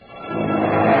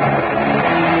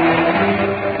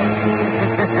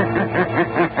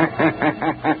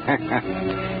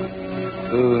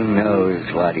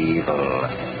but evil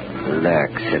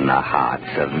lurks in the hearts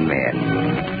of men.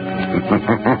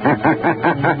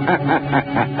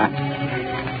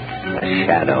 The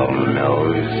shadow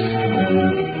knows.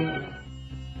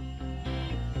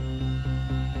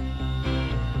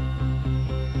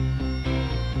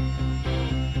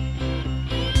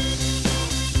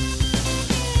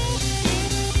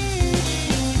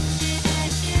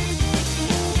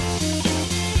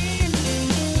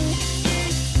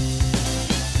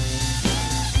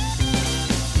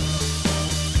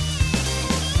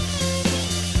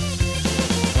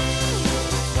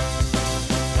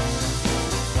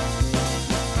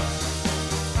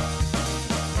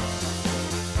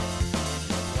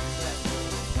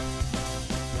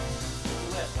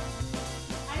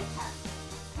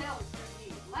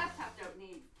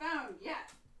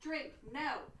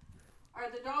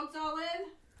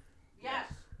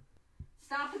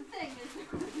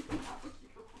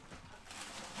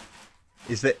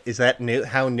 Is that new?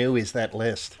 How new is that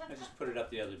list? I just put it up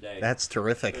the other day. That's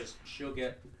terrific. Because she'll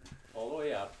get all the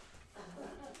way up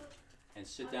and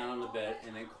sit down on the bed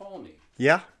and then call me.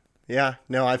 Yeah.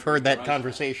 No, I've heard that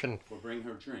conversation. Or bring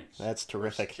her drinks. That's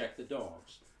terrific. Or check the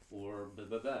dogs. Or blah,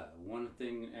 blah, blah. One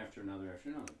thing after another after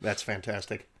another. That's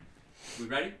fantastic. We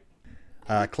ready?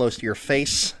 Close to your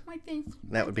face. My face.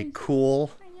 That would be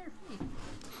cool. Right here, please.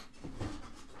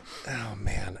 Oh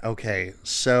man. Okay.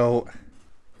 So,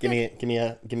 give me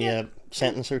a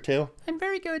sentence or two. I'm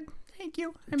very good. Thank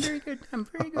you. I'm very good. I'm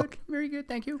very good. Okay. Very good.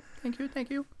 Thank you.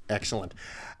 Excellent.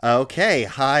 Okay.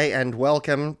 Hi and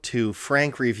welcome to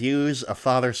Frank Reviews, a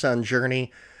father-son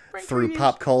journey Frank through Reviews.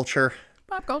 pop culture.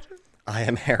 Pop culture. I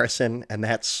am Harrison, and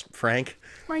that's Frank.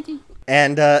 Frankie.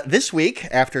 And this week,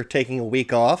 after taking a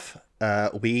week off,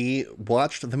 we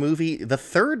watched the movie The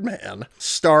Third Man,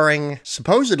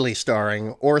 supposedly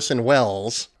starring Orson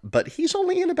Welles, but he's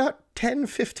only in about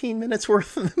 10-15 minutes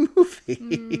worth of the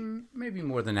movie. Maybe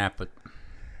more than that, but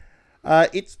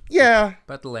It's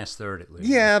about the last third at least.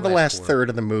 Yeah, the last quarter. third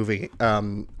of the movie.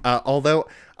 Although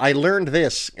I learned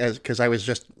this because I was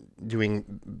just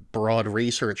doing broad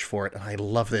research for it, and I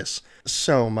love this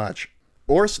so much.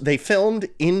 They filmed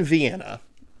in Vienna,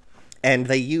 and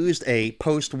they used a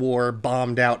post-war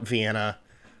bombed-out Vienna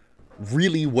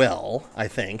really well, I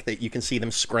think, that you can see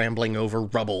them scrambling over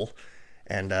rubble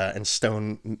and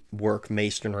stonework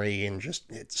masonry and just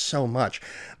it's so much.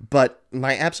 But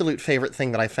my absolute favorite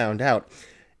thing that I found out,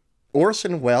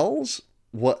 Orson Welles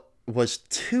was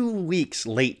 2 weeks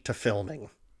late to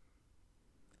filming.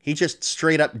 He just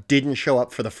straight up didn't show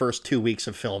up for the first 2 weeks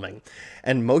of filming.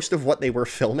 And most of what they were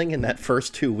filming in that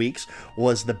first 2 weeks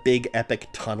was the big epic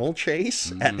tunnel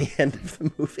chase at the end of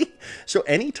the movie. So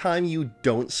anytime you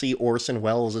don't see Orson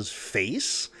Welles'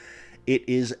 face, it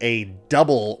is a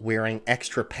double wearing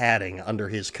extra padding under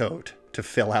his coat to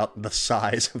fill out the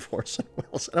size of Orson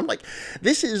Welles. And I'm like,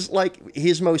 this is like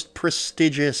his most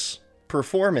prestigious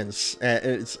performance.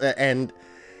 And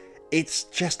it's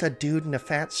just a dude in a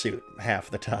fat suit half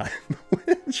the time.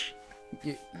 Which...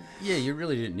 Yeah, you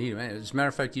really didn't need him. As a matter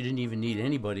of fact, you didn't even need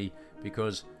anybody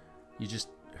because you just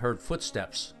heard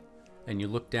footsteps. And you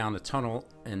looked down the tunnel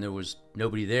and there was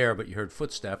nobody there, but you heard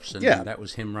footsteps. And that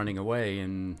was him running away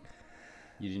and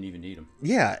you didn't even need him.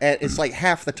 Yeah, and it's like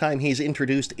half the time he's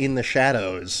introduced in the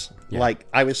shadows. Yeah. Like,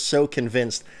 I was so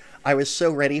convinced. I was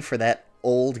so ready for that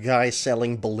old guy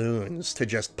selling balloons to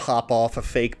just pop off a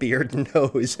fake beard and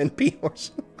nose and be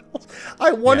Orson Welles.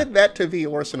 I wanted that to be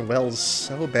Orson Welles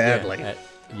so badly.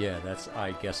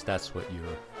 I guess that's what you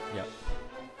were.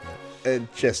 Yep.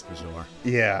 Just bizarre.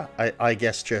 Yeah, I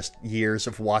guess just years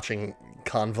of watching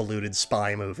convoluted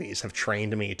spy movies have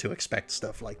trained me to expect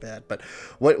stuff like that. But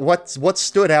what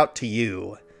stood out to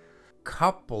you?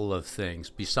 Couple of things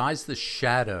besides the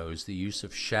shadows, the use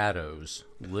of shadows,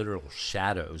 literal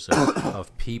shadows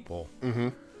of people.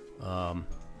 Mm-hmm.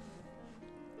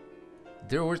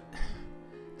 There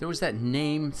was that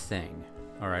name thing.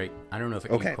 All right, I don't know if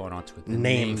you caught on to it. The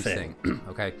name thing.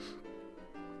 Okay.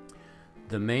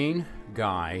 The main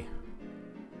guy,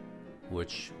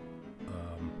 which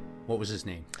what was his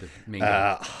name? The main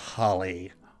guy?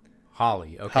 Holly. Okay,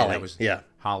 Holly. that was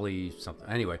Holly something.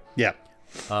 Anyway. Yeah.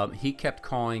 He kept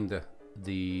calling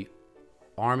the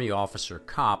army officer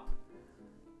cop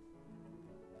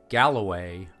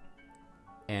Galloway,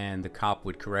 and the cop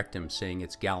would correct him, saying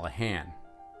it's Gallahan.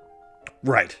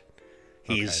 Right.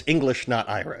 He's English, not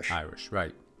Irish. Irish,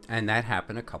 right. And that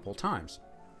happened a couple times.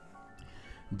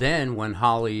 Then when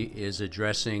Holly is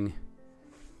addressing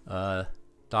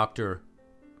Dr.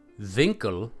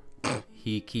 Winkle,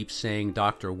 he keeps saying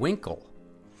Dr. Winkle.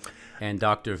 And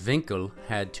Dr. Winkle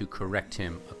had to correct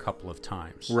him a couple of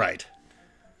times. Right.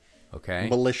 Okay.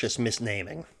 Malicious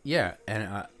misnaming. Yeah,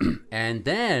 and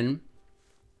then,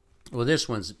 well, this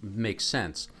one makes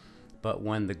sense, but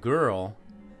when the girl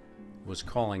was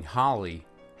calling Holly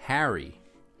Harry,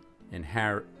 and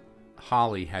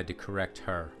Holly had to correct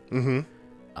her. Mm-hmm.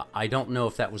 I don't know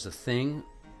if that was a thing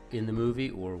in the movie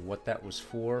or what that was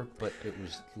for, but it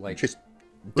was like Just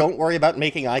don't worry about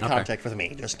making eye contact with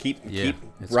me. Just keep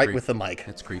it's right with the mic.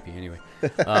 It's creepy anyway.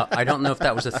 I don't know if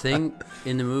that was a thing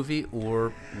in the movie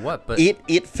or what, but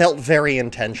It felt very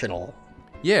intentional.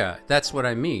 yeah, that's what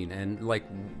I mean. And like,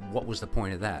 what was the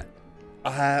point of that?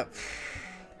 To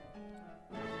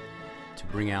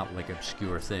bring out like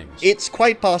obscure things. It's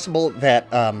quite possible that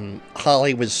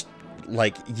Holly was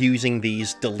like using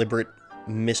these deliberate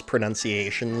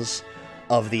mispronunciations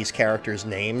of these characters'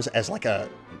 names as like a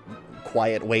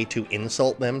quiet way to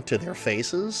insult them to their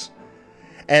faces.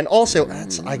 And also,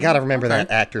 I gotta remember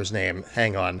that actor's name.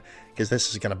 Hang on, because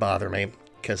this is gonna bother me,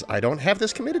 because I don't have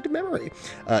this committed to memory.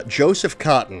 Joseph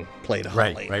Cotton played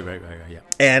Holly. Right, yeah.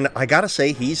 And I gotta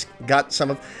say, he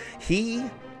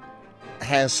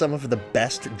has some of the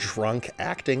best drunk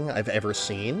acting I've ever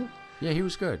seen. Yeah, he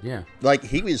was good, yeah. Like,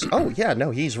 he was,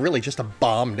 he's really just a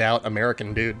bombed out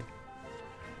American dude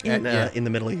in the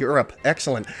middle of Europe.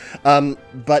 Excellent.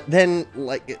 But then,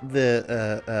 like,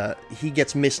 he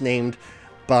gets misnamed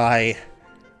by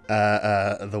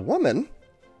the woman,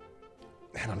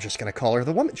 and I'm just going to call her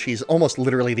the woman. She's almost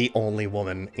literally the only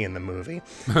woman in the movie,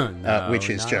 which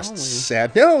is just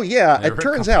sad. No, yeah, it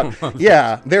turns out,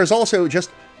 there's also just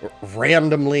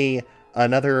randomly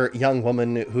another young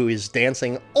woman who is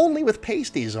dancing only with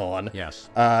pasties on. Yes.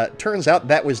 Turns out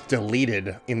that was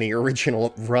deleted in the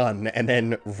original run and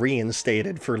then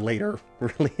reinstated for later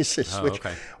releases.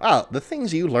 Wow, the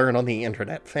things you learn on the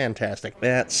internet. Fantastic.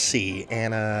 Let's see.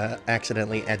 Anna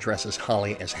accidentally addresses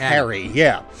Holly as Harry.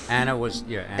 Yeah. Anna was,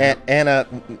 Anna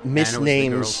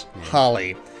misnames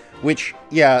Holly, which,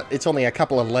 it's only a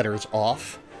couple of letters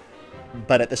off.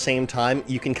 But at the same time,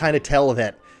 you can kind of tell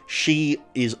that she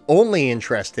is only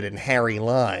interested in Harry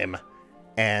Lime,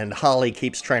 and Holly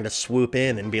keeps trying to swoop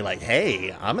in and be like,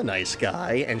 hey, I'm a nice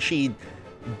guy, and she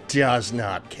does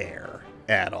not care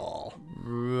at all.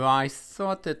 I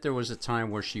thought that there was a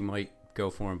time where she might go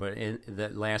for him, but in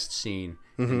that last scene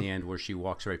in the end where she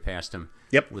walks right past him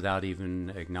without even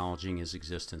acknowledging his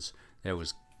existence, that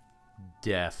was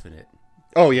definite.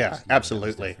 Oh, yeah,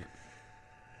 absolutely.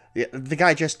 Yeah, the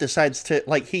guy just decides to,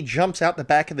 like, he jumps out the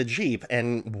back of the Jeep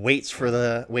and waits for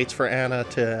Anna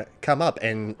to come up,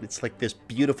 and it's like this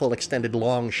beautiful extended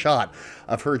long shot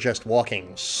of her just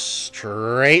walking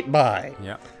straight by.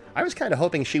 Yeah. I was kind of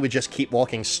hoping she would just keep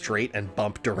walking straight and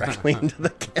bump directly into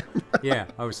the camera. Yeah,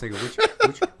 I was thinking,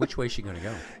 which way is she going to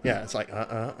go? Yeah, it's like,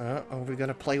 are we going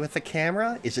to play with the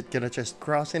camera? Is it going to just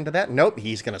cross into that? Nope,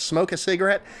 he's going to smoke a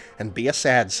cigarette and be a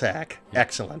sad sack. Yeah.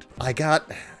 Excellent.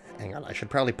 Hang on, I should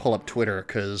probably pull up Twitter,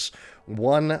 because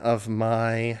one of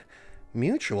my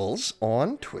mutuals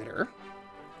on Twitter,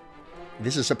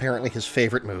 this is apparently his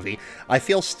favorite movie. I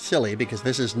feel silly because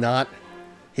this is not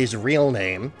his real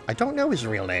name. I don't know his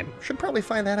real name. Should probably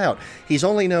find that out. He's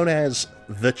only known as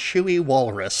the Chewy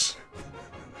Walrus.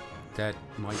 That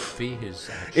might be his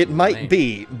actual It might name.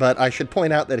 be, but I should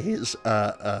point out that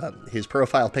his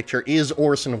profile picture is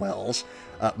Orson Welles.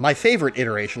 My favorite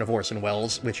iteration of Orson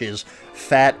Welles, which is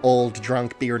fat, old,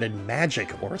 drunk, bearded,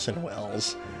 magic Orson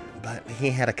Welles. But he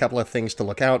had a couple of things to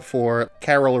look out for.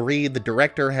 Carol Reed, the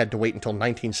director, had to wait until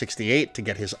 1968 to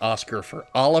get his Oscar for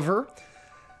Oliver.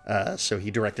 So he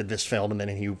directed this film, and then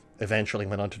he eventually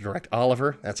went on to direct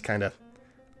Oliver. That's kind of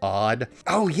odd.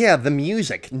 Oh, yeah, the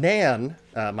music. Nan,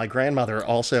 my grandmother,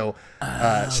 also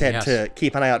said to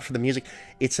keep an eye out for the music.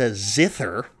 It's a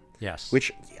zither. Yes.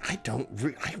 Which I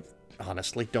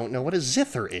honestly don't know what a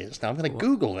zither is. Now I'm going to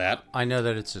Google that. I know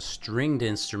that it's a stringed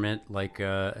instrument, like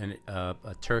a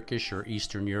Turkish or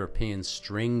Eastern European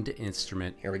stringed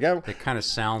instrument. Here we go. It kind of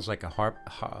sounds like a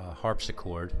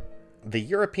harpsichord. The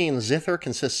European zither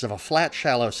consists of a flat,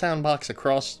 shallow sound box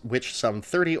across which some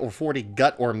 30 or 40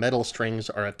 gut or metal strings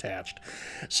are attached.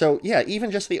 So, yeah,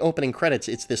 even just the opening credits,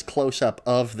 it's this close-up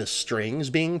of the strings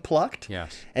being plucked.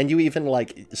 Yes. And you even,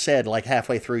 said,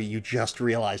 halfway through, you just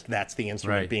realized that's the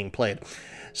instrument being played.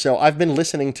 So I've been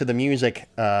listening to the music,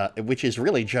 which is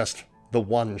really just the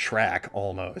one track,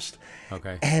 almost.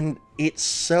 Okay. And it's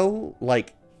so,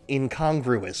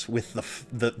 incongruous with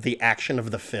the action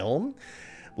of the film.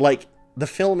 The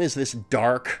film is this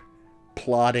dark,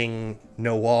 plodding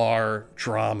noir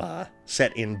drama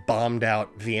set in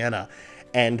bombed-out Vienna,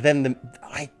 And then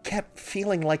I kept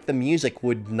feeling like the music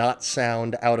would not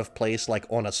sound out of place like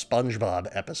on a SpongeBob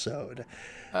episode.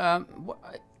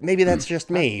 Maybe that's just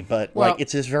me, but well, like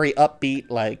it's this very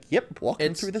upbeat, like, yep,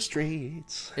 walking through the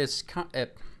streets. It's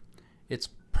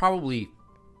probably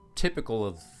typical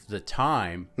of the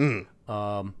time,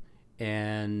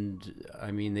 and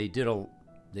I mean they did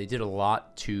a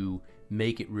lot to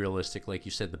make it realistic, like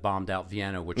you said, the bombed out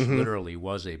Vienna, which literally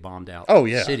was a bombed out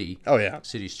city. Oh yeah,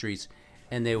 city streets,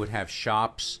 and they would have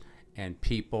shops and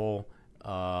people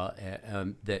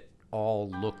that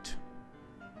all looked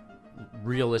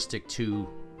realistic to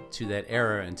that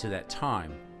era and to that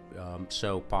time.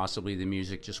 So possibly the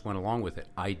music just went along with it.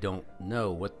 I don't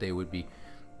know what they would be.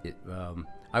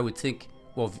 I would think,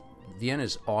 well,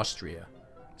 Vienna's Austria,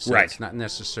 so right. It's not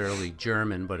necessarily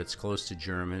German, but it's close to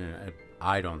German. And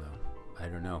I don't know. I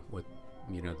don't know what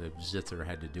the zither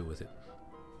had to do with it.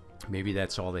 Maybe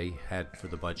that's all they had for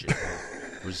the budget.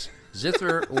 Was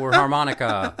zither or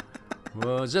harmonica?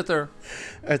 Well, zither.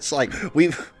 It's like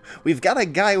we've got a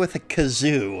guy with a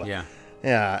kazoo. Yeah.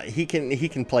 Yeah, he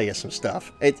can play you some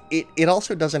stuff. It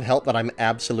also doesn't help that I'm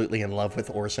absolutely in love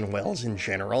with Orson Welles in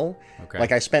general. Okay.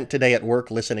 Like I spent today at work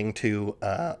listening to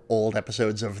old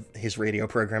episodes of his radio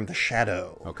program, The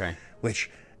Shadow. Okay.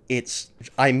 Which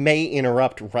I may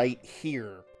interrupt right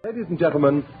here. Ladies and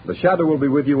gentlemen, The Shadow will be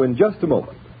with you in just a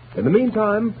moment. In the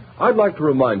meantime, I'd like to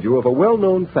remind you of a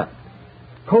well-known fact.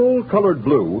 Coal-colored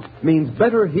blue means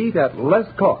better heat at less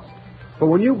cost. For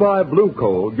when you buy blue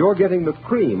coal, you're getting the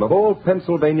cream of old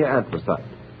Pennsylvania anthracite.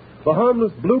 The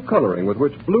harmless blue coloring with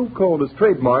which blue coal is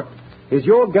trademarked is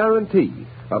your guarantee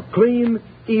of clean,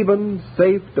 even,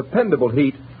 safe, dependable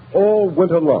heat all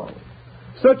winter long.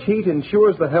 Such heat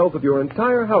ensures the health of your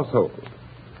entire household.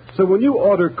 So when you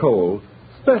order coal,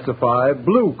 specify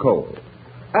blue coal.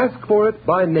 Ask for it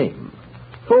by name.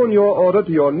 Phone your order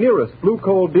to your nearest blue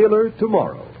coal dealer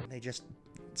tomorrow. They just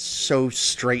so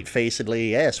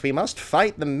straight-facedly, yes, we must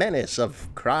fight the menace of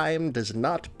crime does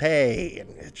not pay.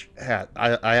 And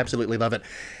I absolutely love it.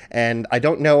 And I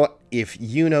don't know if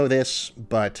you know this,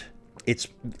 but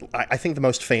I think the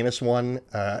most famous one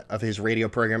of his radio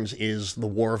programs is The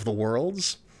War of the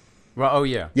Worlds. Well, oh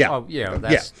yeah. Yeah. Oh yeah.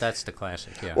 That's the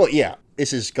classic. Yeah. Well, yeah.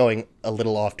 This is going a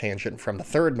little off tangent from The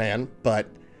Third Man, but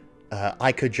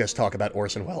I could just talk about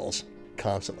Orson Welles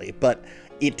constantly. But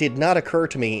it did not occur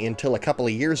to me until a couple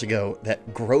of years ago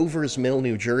that Grover's Mill,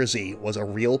 New Jersey was a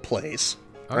real place.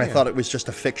 Oh, I yeah. thought it was just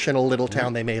a fictional little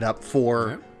town they made up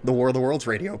for the War of the Worlds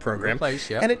radio program. Real place,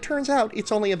 yeah. And it turns out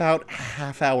it's only about a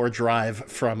half-hour drive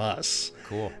from us.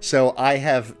 Cool. So I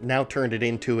have now turned it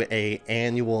into a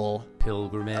annual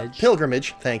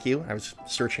pilgrimage. Thank you. I was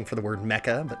searching for the word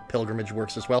Mecca, but pilgrimage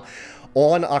works as well.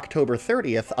 On October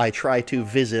 30th, I try to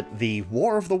visit the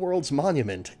War of the Worlds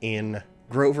Monument in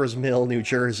Grover's Mill, New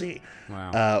Jersey,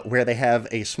 Wow. where they have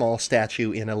a small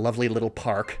statue in a lovely little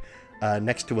park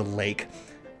next to a lake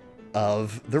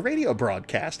of the radio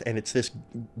broadcast, and it's this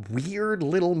weird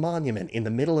little monument in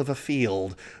the middle of a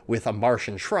field with a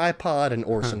Martian tripod and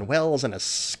Orson Welles and a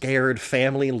scared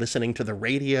family listening to the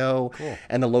radio. Cool.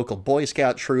 And the local Boy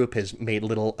Scout troop has made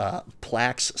little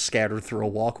plaques scattered through a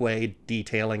walkway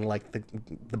detailing like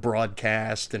the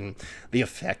broadcast and the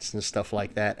effects and stuff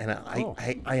like that. And Cool.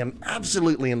 I am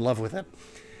absolutely in love with it.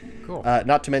 Cool.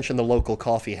 Not to mention the local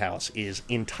coffee house is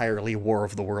entirely War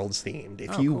of the Worlds themed.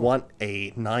 If you want a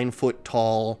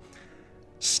 9-foot-tall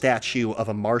statue of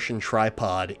a Martian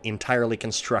tripod entirely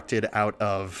constructed out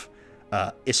of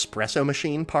espresso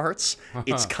machine parts,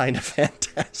 it's kind of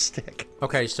fantastic.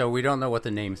 Okay, so we don't know what the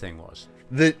name thing was.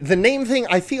 The name thing,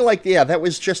 I feel like, yeah, that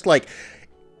was just like,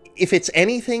 if it's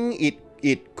anything,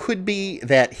 it could be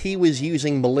that he was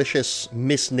using malicious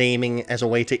misnaming as a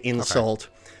way to insult...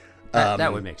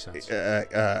 That would make sense.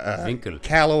 Winkel.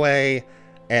 Calloway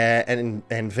and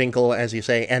Winkel, as you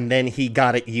say, and then he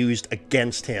got it used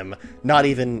against him, not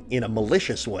even in a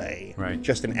malicious way, Right.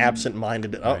 just an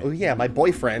absent-minded, oh yeah, my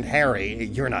boyfriend, Harry,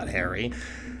 you're not Harry,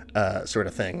 sort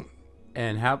of thing.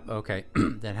 And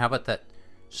then how about that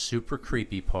super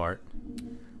creepy part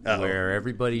where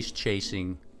everybody's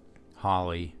chasing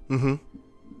Holly? Mm-hmm.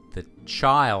 The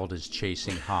child is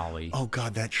chasing Holly. Oh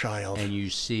God, that child. And you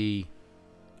see...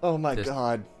 Oh my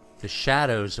God. The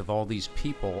shadows of all these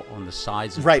people on the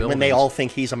sides of Right, buildings, when they all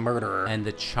think he's a murderer. and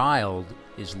the child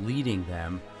is leading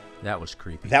them. That was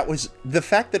creepy. That was the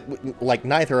fact that, like,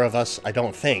 neither of us, I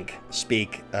don't think,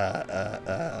 speak,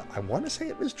 I want to say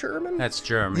it was German? That's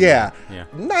German. Yeah. Yeah.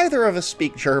 Neither of us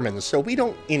speak German, so we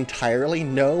don't entirely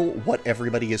know what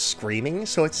everybody is screaming,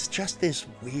 so it's just this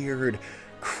weird,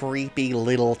 creepy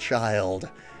little child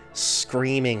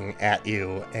screaming at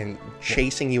you and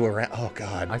chasing you around. Oh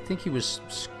God. I think he was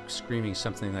screaming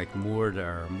something like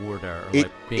murder, or It-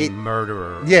 like being it-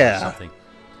 murderer, yeah. or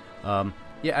something.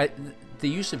 The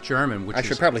use of German, which I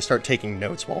should is, probably start taking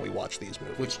notes while we watch these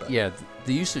movies. but- yeah,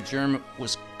 the use of German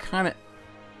was kind of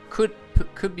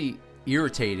could be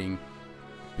irritating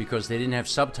because they didn't have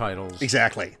subtitles.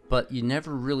 Exactly. But you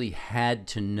never really had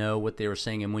to know what they were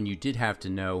saying, and when you did have to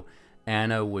know,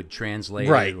 Anna would translate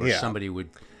Right, it, or yeah. somebody would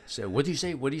say, "What do you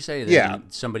say? What do you say?" Then Yeah.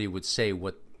 somebody would say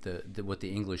what the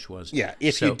English was. Yeah,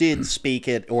 if So- you did speak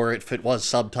it or if it was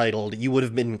subtitled, you would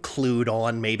have been clued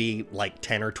on maybe like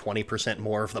 10 or 20%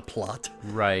 more of the plot,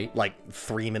 right, like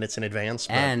 3 minutes in advance.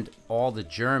 But and all the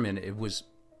German, it was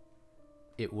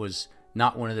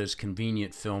not one of those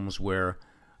convenient films where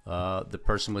the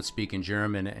person would speak in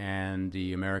German and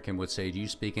the American would say, "Do you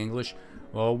speak English?"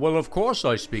 "Oh, well, of course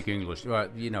I speak English." Right,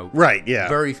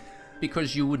 yeah.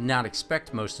 Because you would not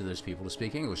expect most of those people to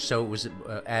speak English, so it was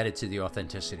added to the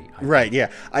authenticity. I Right, think. yeah.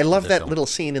 I love the that film. little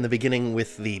scene in the beginning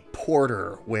with the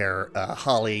porter where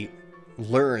Holly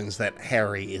learns that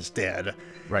Harry is dead.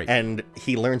 Right. And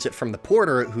he learns it from the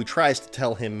porter who tries to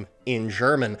tell him in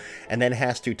German and then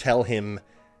has to tell him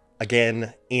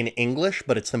again in English,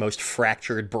 but it's the most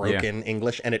fractured, broken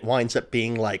English. And it winds up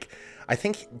being like, I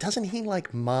think, doesn't he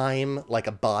like mime like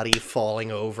a body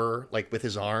falling over like with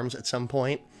his arms at some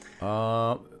point?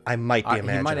 I might be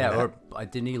imagining he might have, that. or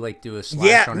didn't he like do a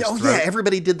slash on his throat? Yeah,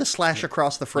 everybody did the slash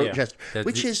across the throat Yeah. gesture, The-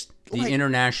 which the- is the like,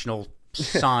 international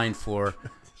sign for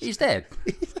he's dead.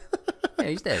 Yeah,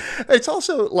 he's dead. it's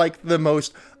also like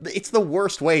it's the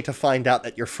worst way to find out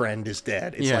that your friend is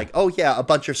dead. It's Yeah. like, oh yeah, a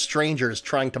bunch of strangers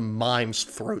trying to mime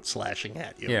throat slashing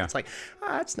at you. Yeah. It's like,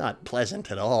 it's not pleasant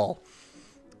at all.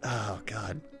 Oh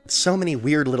God. So many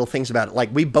weird little things about it. Like,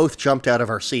 we both jumped out of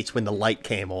our seats when the light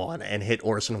came on and hit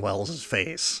Orson Welles'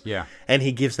 face. Yeah. And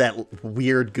he gives that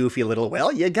weird, goofy little,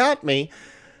 well, you got me.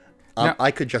 Now-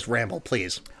 I could just ramble,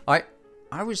 please.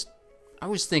 I was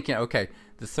thinking, okay,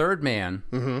 the third man.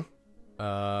 Mm-hmm.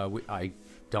 I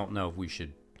don't know if we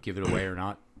should give it away or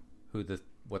not. What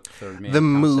the third man? The concept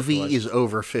movie was. is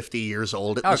over 50 years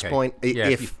old at this Okay. point. Yeah,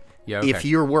 If okay. if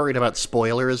you're worried about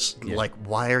spoilers, like,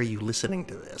 why are you listening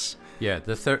to this? Yeah,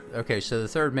 so the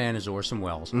third man is Orson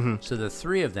Welles. Mm-hmm. So the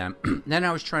three of them. Then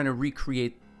I was trying to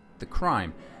recreate the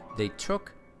crime. They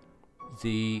took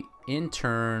the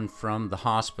intern from the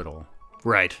hospital.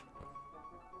 Right.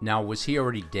 Now, was he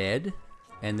already dead?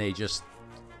 And they just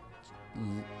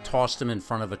tossed him in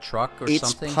front of a truck or It's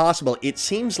something? possible. It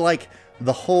seems like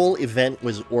the whole event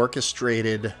was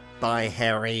orchestrated by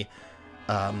Harry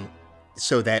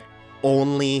so that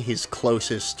only his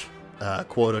closest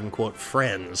quote-unquote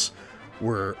friends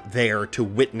were there to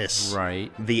witness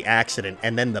Right. the accident.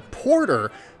 And then the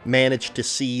porter managed to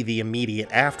see the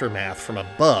immediate aftermath from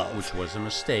above. Which was a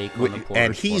mistake on the porter's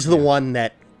And he's part, the yeah. one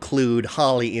that clued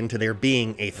Holly into there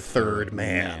being a third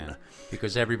man. Yeah.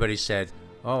 Because everybody said,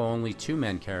 oh, only two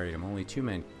men carried him. Only two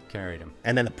men carried him.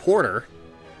 And then the porter...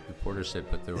 The porter said,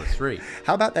 but there were three.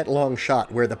 How about that long shot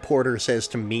where the porter says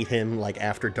to meet him like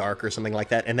after dark or something like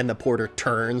that, and then the porter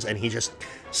turns and he just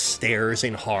stares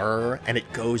in horror, and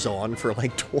it goes on for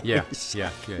like 20 Yeah,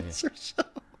 seconds yeah. or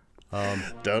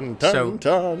so. Dun, dun, So-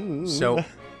 dun. So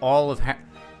all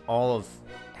of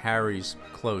Harry's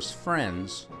close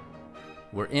friends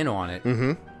were in on it.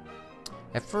 Mm-hmm.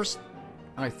 At first,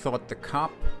 I thought the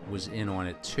cop was in on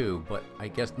it too, but I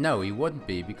guess no, he wouldn't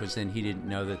be because then he didn't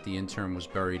know that the intern was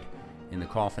buried in the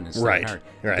coffin instead Right, of Harry.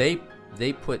 right.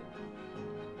 They put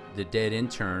the dead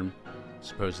intern,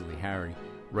 supposedly Harry,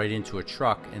 right into a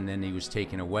truck, and then he was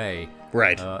taken away.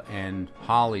 Right. And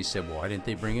Holly said, "Why didn't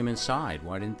they bring him inside?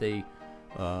 Why didn't they?"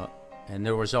 And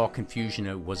there was all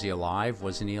confusion. Was he alive?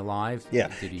 Wasn't he alive? Yeah,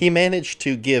 Did he managed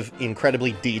to give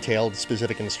incredibly detailed,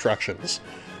 specific instructions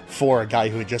for a guy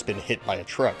who had just been hit by a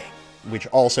truck, which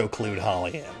also clued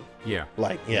Holly in. Yeah.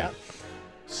 Like, yeah.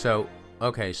 So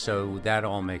okay, so that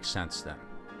all makes sense then.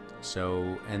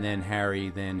 So and then Harry,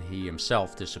 then he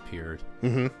himself disappeared.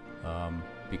 Mm-hmm.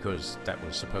 Because that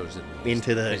was supposedly his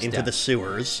Into the death.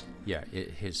 sewers. Yeah,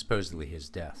 supposedly his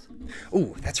death.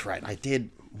 Ooh, that's right. I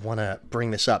did want to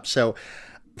bring this up. So,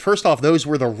 first off, those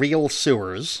were the real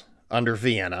sewers under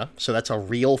Vienna, so that's a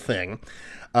real thing.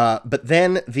 But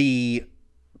then the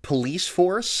police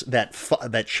force that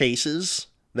chases,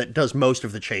 that does most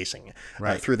of the chasing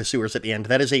through the sewers at the end,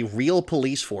 that is a real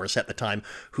police force at the time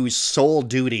whose sole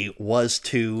duty was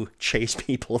to chase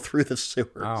people through the sewers.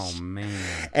 Oh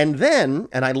man. And then,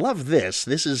 and I love this.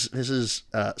 This is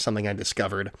something I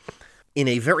discovered. In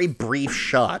a very brief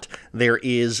shot, there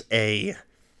is a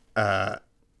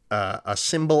a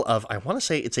symbol of, I want to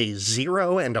say it's a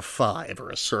 0 and a 5, or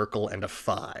a circle and a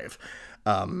 5,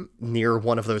 near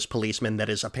one of those policemen that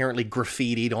is apparently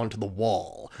graffitied onto the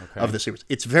wall of the sewers.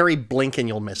 It's very blink and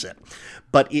you'll miss it.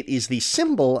 But it is the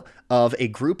symbol of a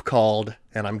group called,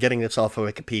 and I'm getting this off of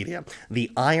Wikipedia,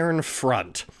 the Iron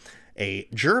Front, a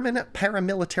German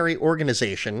paramilitary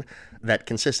organization that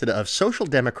consisted of social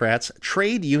democrats,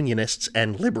 trade unionists,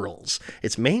 and liberals.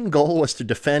 Its main goal was to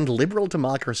defend liberal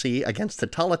democracy against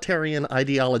totalitarian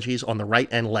ideologies on the right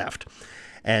and left,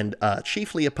 and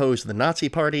chiefly opposed the Nazi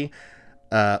Party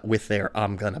with their,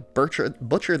 I'm going to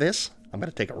butcher this, I'm going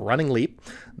to take a running leap,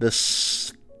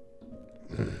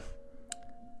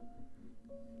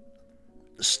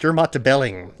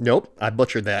 Sturmabteilung. Nope, I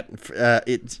butchered that.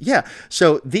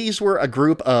 So these were a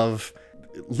group of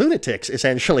lunatics,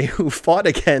 essentially, who fought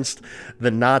against the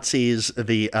Nazis,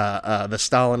 the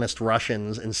Stalinist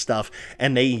Russians and stuff,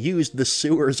 and they used the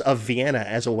sewers of Vienna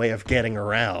as a way of getting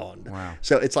around. Wow.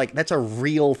 So it's like, that's a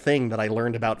real thing that I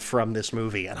learned about from this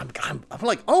movie, and I'm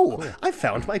like, oh, cool. I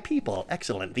found my people.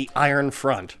 Excellent. The Iron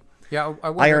Front. Yeah,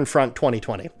 Iron Front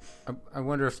 2020. I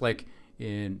wonder if, like,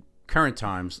 in current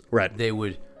times, right, they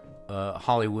would,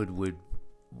 Hollywood would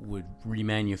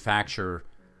remanufacture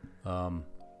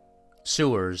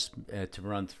sewers to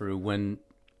run through when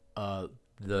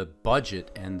the budget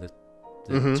and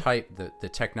the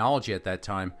technology at that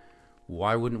time.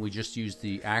 Why wouldn't we just use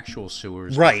the actual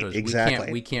sewers? Right, because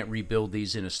exactly. We can't rebuild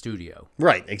these in a studio.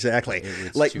 Right, exactly.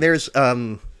 There's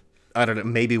I don't know,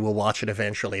 maybe we'll watch it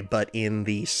eventually, but in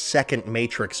the second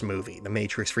Matrix movie, The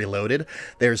Matrix Reloaded,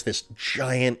 there's this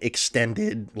giant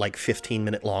extended, like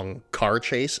 15-minute long car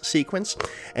chase sequence,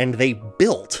 and they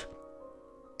built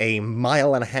a 1.5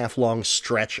 mile long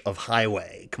stretch of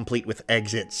highway, complete with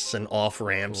exits and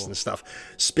off-ramps and stuff,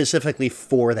 specifically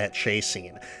for that chase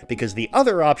scene, because the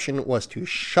other option was to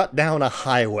shut down a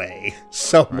highway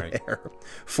somewhere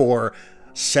for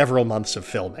several months of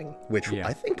filming, which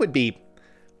I think would be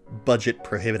budget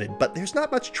prohibited, but there's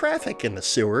not much traffic in the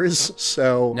sewers,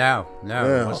 so no,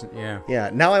 it wasn't.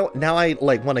 Now I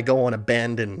like want to go on a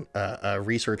bend and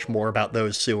research more about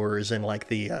those sewers and like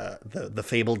the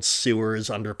fabled sewers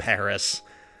under Paris,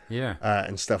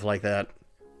 and stuff like that.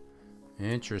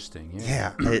 Interesting.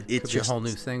 It's just just a whole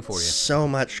new thing for you. So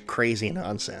much crazy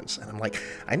nonsense, and I'm like,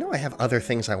 I know I have other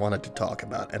things I wanted to talk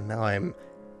about, and now I'm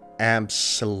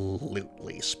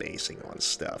absolutely spacing on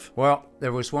stuff. Well,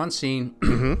 there was one scene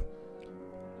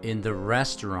in the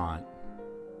restaurant.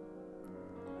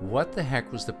 What the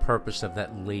heck was the purpose of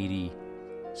that lady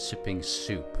sipping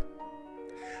soup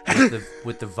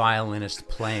with the violinist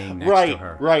playing next to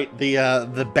her? Right.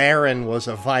 The Baron was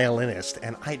a violinist,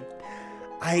 and I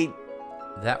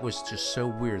that was just so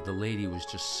weird. The lady was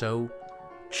just so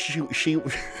she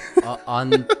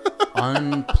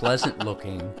unpleasant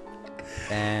looking.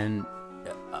 And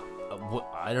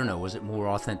I don't know, was it more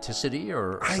authenticity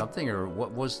or something, or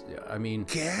what was? I mean,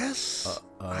 guess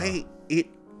it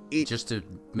just to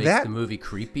make the movie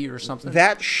creepy or something.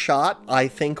 That shot, I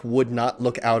think, would not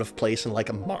look out of place in like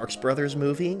a Marx Brothers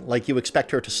movie. Like you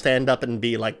expect her to stand up and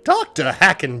be like, "Dr.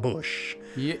 Hackenbush."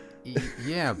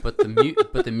 Yeah, but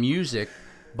the music.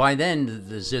 By then,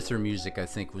 the zither music, I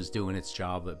think, was doing its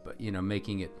job, but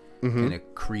making it kind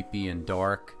of creepy and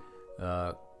dark.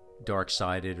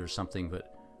 Dark-sided or something,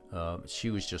 but she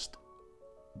was just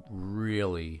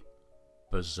really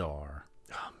bizarre.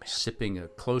 Oh, man. Sipping a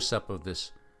close-up of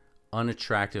this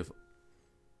unattractive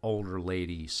older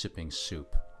lady sipping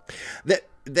soup. That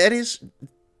is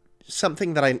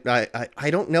something that I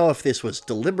don't know if this was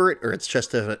deliberate or it's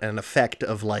just an effect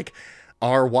of like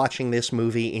our watching this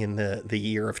movie in the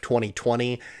year of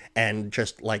 2020 and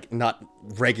just like not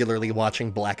regularly watching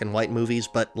black and white movies,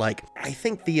 but like I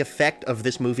think the effect of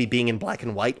this movie being in black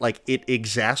and white, like it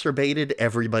exacerbated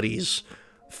everybody's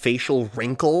facial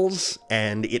wrinkles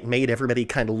and it made everybody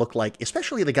kind of look like,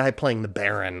 especially the guy playing the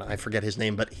Baron, I forget his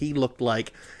name, but he looked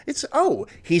like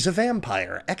he's a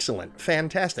vampire. Excellent.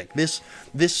 Fantastic. This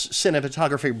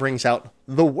cinematography brings out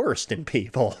the worst in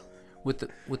people. With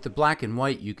the black and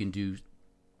white, you can do.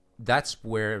 That's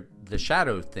where the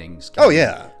shadow things come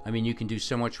in. I mean, you can do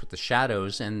so much with the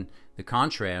shadows and the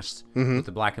contrast with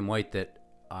the black and white that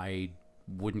I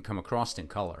wouldn't come across in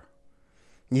color.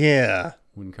 Yeah.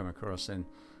 Wouldn't come across. And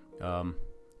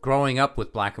growing up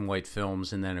with black and white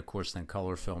films and then, of course,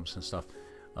 color films and stuff.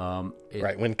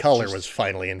 Right, when color was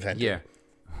finally invented. Yeah.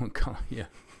 Yeah.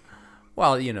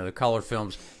 Well, the color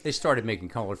films, they started making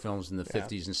color films in the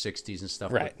 50s and 60s and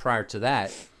stuff. Right. But prior to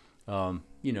that,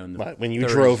 in the when you 30s,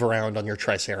 drove around on your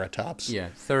Triceratops. Yeah,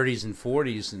 30s and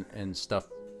 40s and stuff,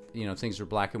 things were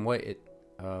black and white.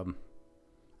 I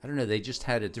don't know, they just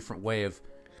had a different way of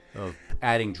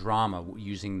adding drama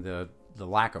using the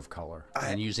lack of color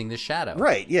and using the shadow.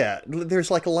 Right, yeah.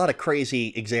 There's like a lot of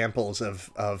crazy examples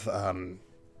of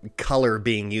color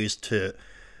being used to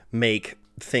make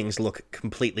things look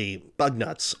completely bug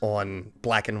nuts on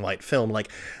black and white film.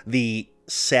 Like the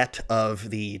set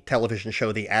of the television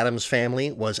show The Addams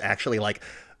Family was actually like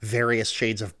various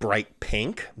shades of bright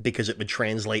pink because it would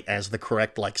translate as the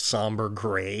correct like somber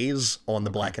grays on the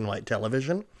black and white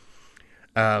television.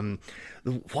 The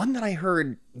one that I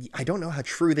heard, I don't know how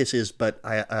true this is, but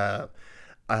I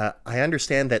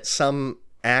understand that some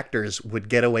actors would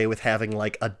get away with having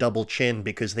like a double chin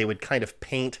because they would kind of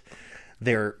paint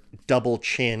their double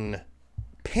chin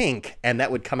pink, and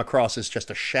that would come across as just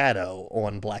a shadow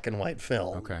on black and white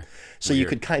film. Okay. So you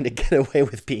could kind of get away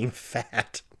with being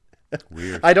fat.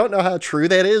 Weird. I don't know how true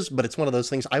that is, but it's one of those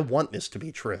things. I want this to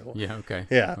be true. Yeah. Okay.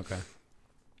 Yeah. Okay.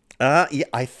 Yeah,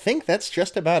 I think that's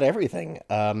just about everything.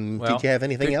 Did you have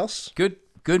anything else? Good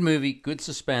movie. Good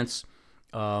suspense.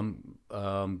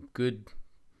 Good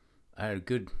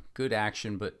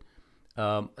action. But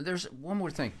there's one more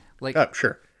thing. Like, Oh,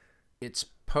 sure. it's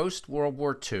post World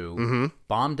War II.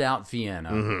 Bombed out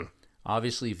Vienna.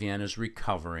 Obviously, Vienna's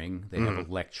recovering. They have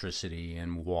electricity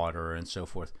and water and so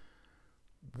forth.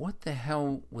 What the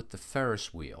hell with the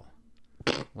Ferris wheel?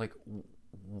 Like,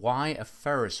 why a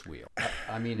Ferris wheel?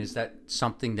 I mean, is that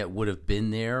something that would have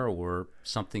been there, or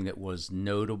something that was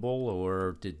notable,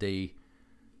 or did they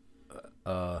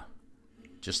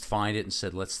just find it and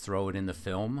said, "Let's throw it in the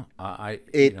film"?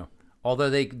 Although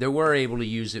they were able to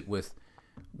use it with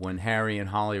when Harry and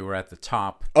Holly were at the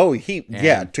top. Oh, he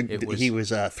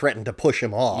was threatened to push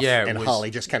him off, and Holly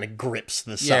just kind of grips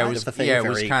the side of the thing it very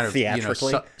was kind of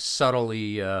theatrically.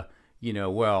 Subtly,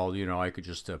 I could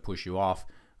just push you off.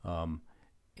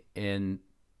 And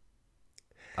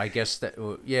I guess that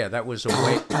that was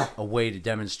a way to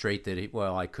demonstrate that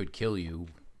I could kill you,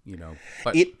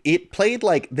 But it played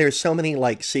like there's so many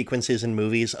like sequences in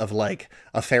movies of like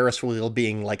a Ferris wheel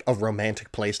being like a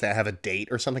romantic place to have a date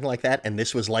or something like that, and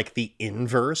this was like the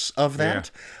inverse of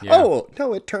that. Yeah. Oh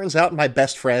no, it turns out my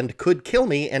best friend could kill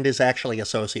me and is actually a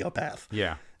sociopath.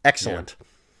 Yeah, excellent. Yeah.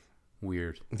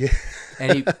 Weird. Yeah,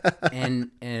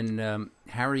 and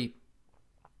Harry.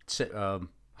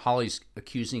 Holly's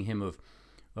accusing him of,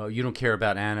 you don't care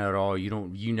about Anna at all.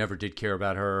 You never did care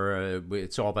about her.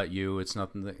 It's all about you. It's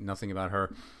nothing about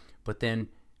her. But then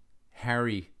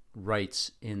Harry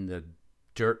writes in the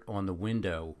dirt on the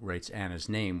window, writes Anna's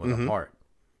name with a heart,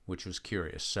 which was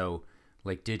curious. So,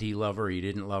 like, did he love her? He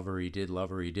didn't love her. He did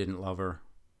love her. He didn't love her.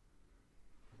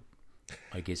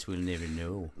 I guess we'll never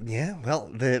know. Yeah.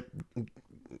 Well,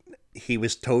 he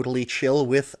was totally chill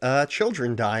with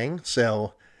children dying.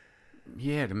 So.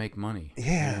 Yeah, to make money.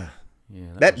 Yeah.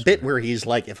 That bit where he's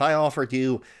like, if I offered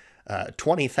you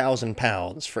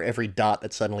 £20,000 for every dot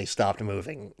that suddenly stopped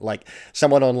moving, like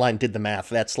someone online did the math,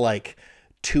 that's like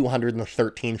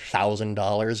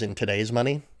 $213,000 in today's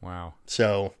money. Wow.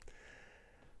 So,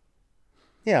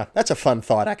 yeah, that's a fun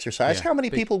thought exercise. Yeah, how many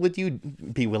people would you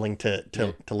be willing to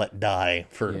let die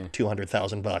for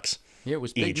 $200,000? Yeah, it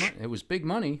was big money. It was big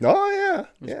money. Oh, yeah.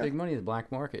 It was big money in the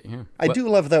black market, yeah. I do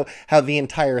love, though, how the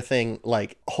entire thing,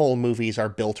 like, whole movies are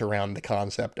built around the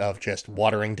concept of just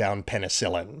watering down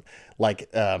penicillin. Like,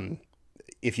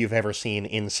 if you've ever seen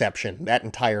Inception, that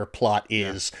entire plot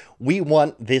is, we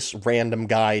want this random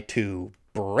guy to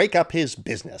break up his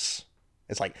business.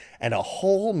 It's like, and a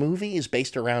whole movie is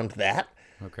based around that?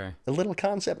 Okay. The little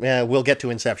concept? Yeah, we'll get to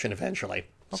Inception eventually.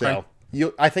 Okay.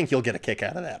 So, I think you'll get a kick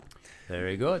out of that.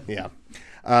 Very good. Yeah.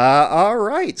 All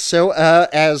right. So,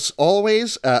 as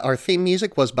always, our theme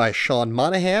music was by Sean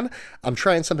Monahan. I'm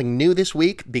trying something new this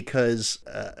week because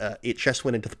it just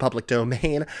went into the public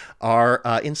domain. Our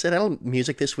incidental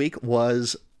music this week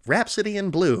was Rhapsody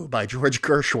in Blue by George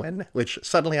Gershwin, which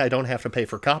suddenly I don't have to pay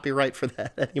for copyright for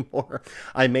that anymore.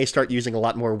 I may start using a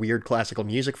lot more weird classical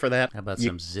music for that. How about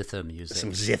some Zither music?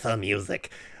 Some Zither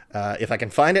music. If I can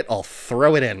find it, I'll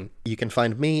throw it in. You can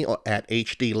find me at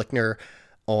HD Lickner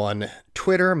on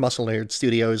Twitter, Muscle Nerd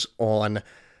Studios on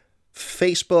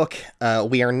Facebook.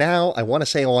 We are now, I want to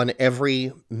say, on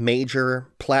every major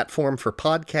platform for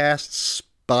podcasts,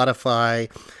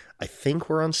 Spotify. I think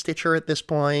we're on Stitcher at this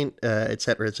point, et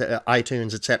cetera,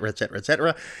 iTunes, et cetera, et cetera, et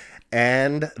cetera.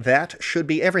 And that should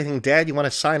be everything. Dad, you want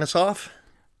to sign us off?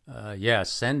 Yeah,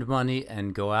 send money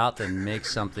and go out and make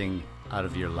something out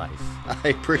of your life. I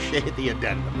appreciate the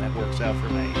addendum. That works out for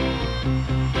me.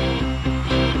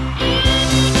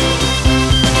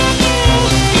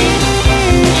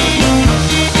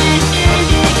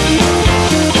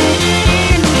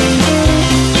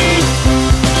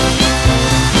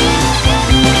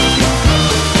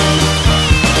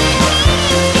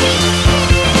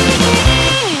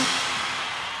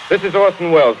 This is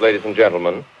Orson Welles, ladies and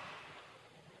gentlemen.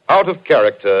 Out of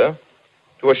character,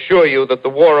 to assure you that the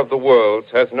War of the Worlds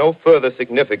has no further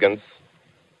significance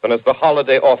than as the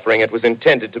holiday offering it was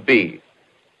intended to be.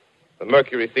 The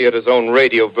Mercury Theater's own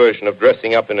radio version of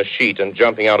dressing up in a sheet and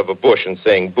jumping out of a bush and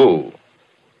saying boo.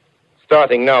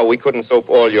 Starting now, we couldn't soap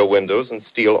all your windows and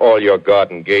steal all your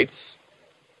garden gates.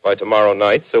 By tomorrow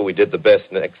night, so we did the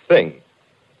best next thing.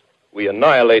 We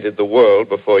annihilated the world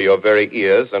before your very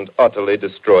ears and utterly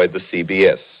destroyed the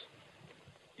CBS.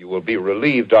 You will be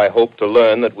relieved, I hope, to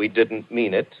learn that we didn't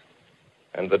mean it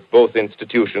and that both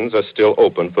institutions are still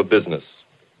open for business.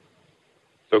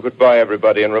 So goodbye,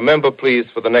 everybody, and remember, please,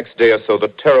 for the next day or so, the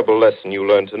terrible lesson you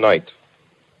learned tonight.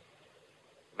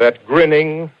 That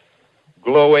grinning,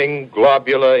 glowing,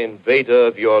 globular invader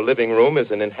of your living room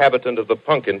is an inhabitant of the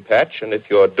pumpkin patch, and if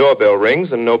your doorbell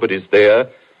rings and nobody's there,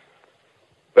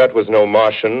 that was no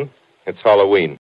Martian. It's Halloween.